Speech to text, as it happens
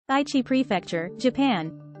Aichi Prefecture,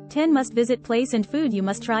 Japan. 10 must-visit place and food you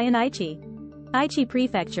must try in Aichi. Aichi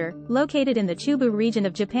Prefecture, located in the Chubu region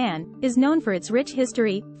of Japan, is known for its rich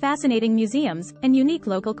history, fascinating museums, and unique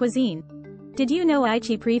local cuisine. Did you know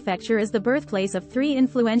Aichi Prefecture is the birthplace of 3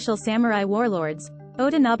 influential samurai warlords,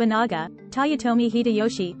 Oda Nobunaga, Toyotomi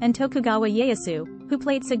Hideyoshi, and Tokugawa Ieyasu, who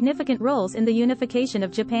played significant roles in the unification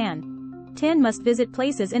of Japan? 10 must-visit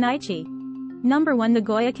places in Aichi. Number 1.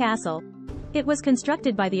 Nagoya Castle. It was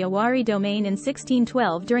constructed by the Owari domain in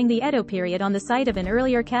 1612 during the Edo period on the site of an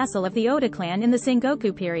earlier castle of the Oda clan in the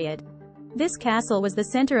Sengoku period. This castle was the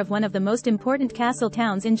center of one of the most important castle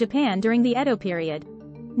towns in Japan during the Edo period.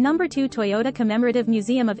 Number 2. Toyota Commemorative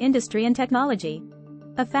Museum of Industry and Technology.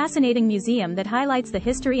 A fascinating museum that highlights the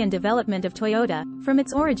history and development of Toyota, from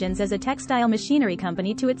its origins as a textile machinery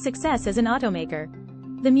company to its success as an automaker.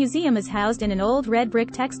 The museum is housed in an old red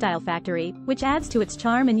brick textile factory, which adds to its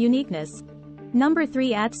charm and uniqueness. Number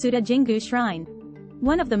 3. Atsuta Jingu Shrine.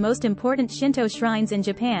 One of the most important Shinto shrines in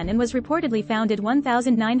Japan and was reportedly founded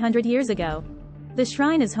 1,900 years ago. The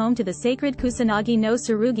shrine is home to the sacred Kusanagi no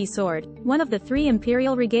Tsurugi sword, one of the 3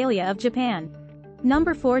 imperial regalia of Japan.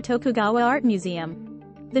 Number 4. Tokugawa Art Museum.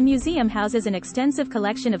 The museum houses an extensive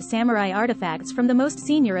collection of samurai artifacts from the most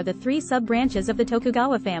senior of the 3 sub-branches of the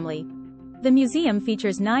Tokugawa family. The museum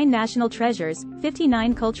features 9 national treasures,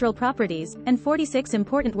 59 cultural properties, and 46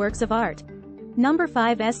 important works of art. Number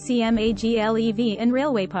 5. SCMAGLEV and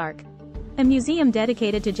Railway Park. A museum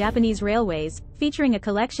dedicated to Japanese railways, featuring a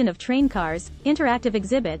collection of train cars, interactive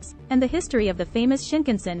exhibits, and the history of the famous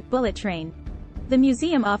Shinkansen bullet train. The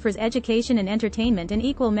museum offers education and entertainment in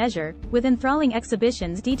equal measure, with enthralling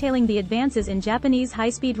exhibitions detailing the advances in Japanese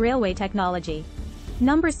high-speed railway technology.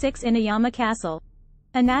 Number 6. Inuyama Castle.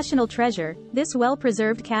 A national treasure, this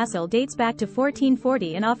well-preserved castle dates back to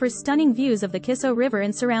 1440 and offers stunning views of the Kiso River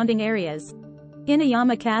and surrounding areas.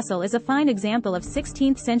 Inuyama Castle is a fine example of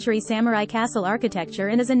 16th-century samurai castle architecture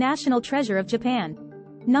and is a national treasure of Japan.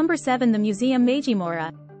 Number 7. The Museum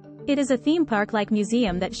Meijimura. It is a theme park-like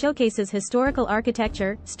museum that showcases historical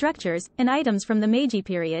architecture, structures, and items from the Meiji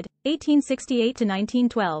period, 1868 to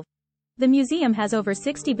 1912. The museum has over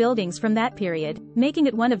 60 buildings from that period, making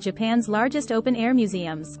it one of Japan's largest open-air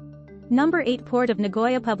museums. Number 8. Port of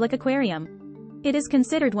Nagoya Public Aquarium. It is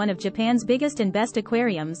considered one of Japan's biggest and best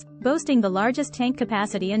aquariums, boasting the largest tank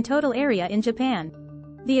capacity and total area in Japan.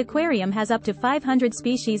 The aquarium has up to 500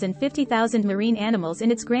 species and 50,000 marine animals in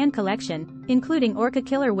its grand collection, including orca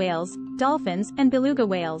killer whales, dolphins, and beluga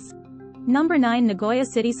whales. Number 9. Nagoya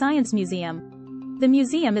City Science Museum. The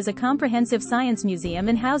museum is a comprehensive science museum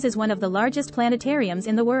and houses one of the largest planetariums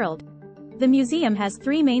in the world. The museum has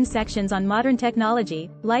 3 main sections on modern technology,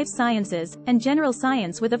 life sciences, and general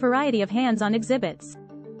science with a variety of hands-on exhibits.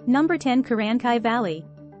 Number 10. Karankai Valley.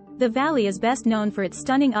 The valley is best known for its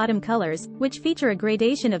stunning autumn colors, which feature a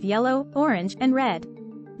gradation of yellow, orange, and red.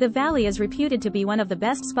 The valley is reputed to be one of the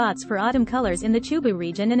best spots for autumn colors in the Chubu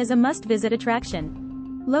region and is a must-visit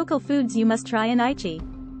attraction. Local foods you must try in Aichi.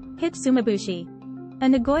 Hitsumabushi. A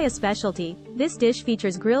Nagoya specialty, this dish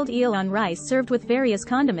features grilled eel on rice served with various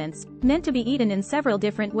condiments, meant to be eaten in several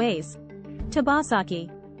different ways. Tabasaki.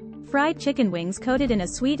 Fried chicken wings coated in a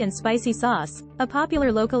sweet and spicy sauce, a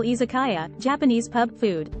popular local izakaya, Japanese pub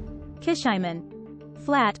food. Kishimen.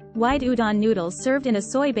 Flat, wide udon noodles served in a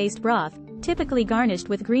soy-based broth, typically garnished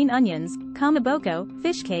with green onions, kamaboko,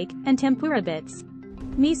 fish cake, and tempura bits.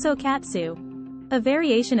 Miso katsu. A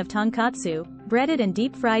variation of tonkatsu, breaded and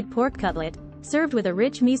deep-fried pork cutlet, served with a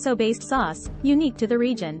rich miso-based sauce, unique to the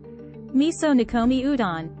region. Miso Nikomi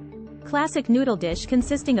Udon. Classic noodle dish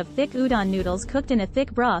consisting of thick udon noodles cooked in a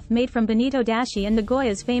thick broth made from bonito dashi and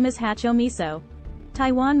Nagoya's famous hacho miso.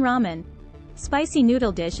 Taiwan Ramen. Spicy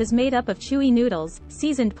noodle dish is made up of chewy noodles,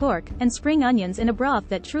 seasoned pork, and spring onions in a broth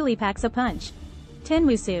that truly packs a punch.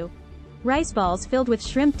 Tenmusu. Rice balls filled with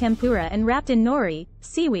shrimp tempura and wrapped in nori,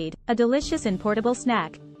 seaweed, a delicious and portable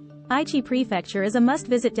snack. Aichi Prefecture is a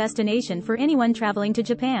must-visit destination for anyone traveling to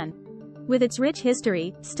Japan. With its rich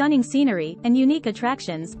history, stunning scenery, and unique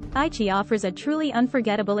attractions, Aichi offers a truly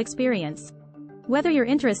unforgettable experience. Whether you're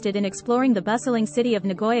interested in exploring the bustling city of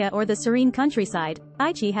Nagoya or the serene countryside,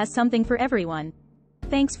 Aichi has something for everyone.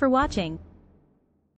 Thanks for watching.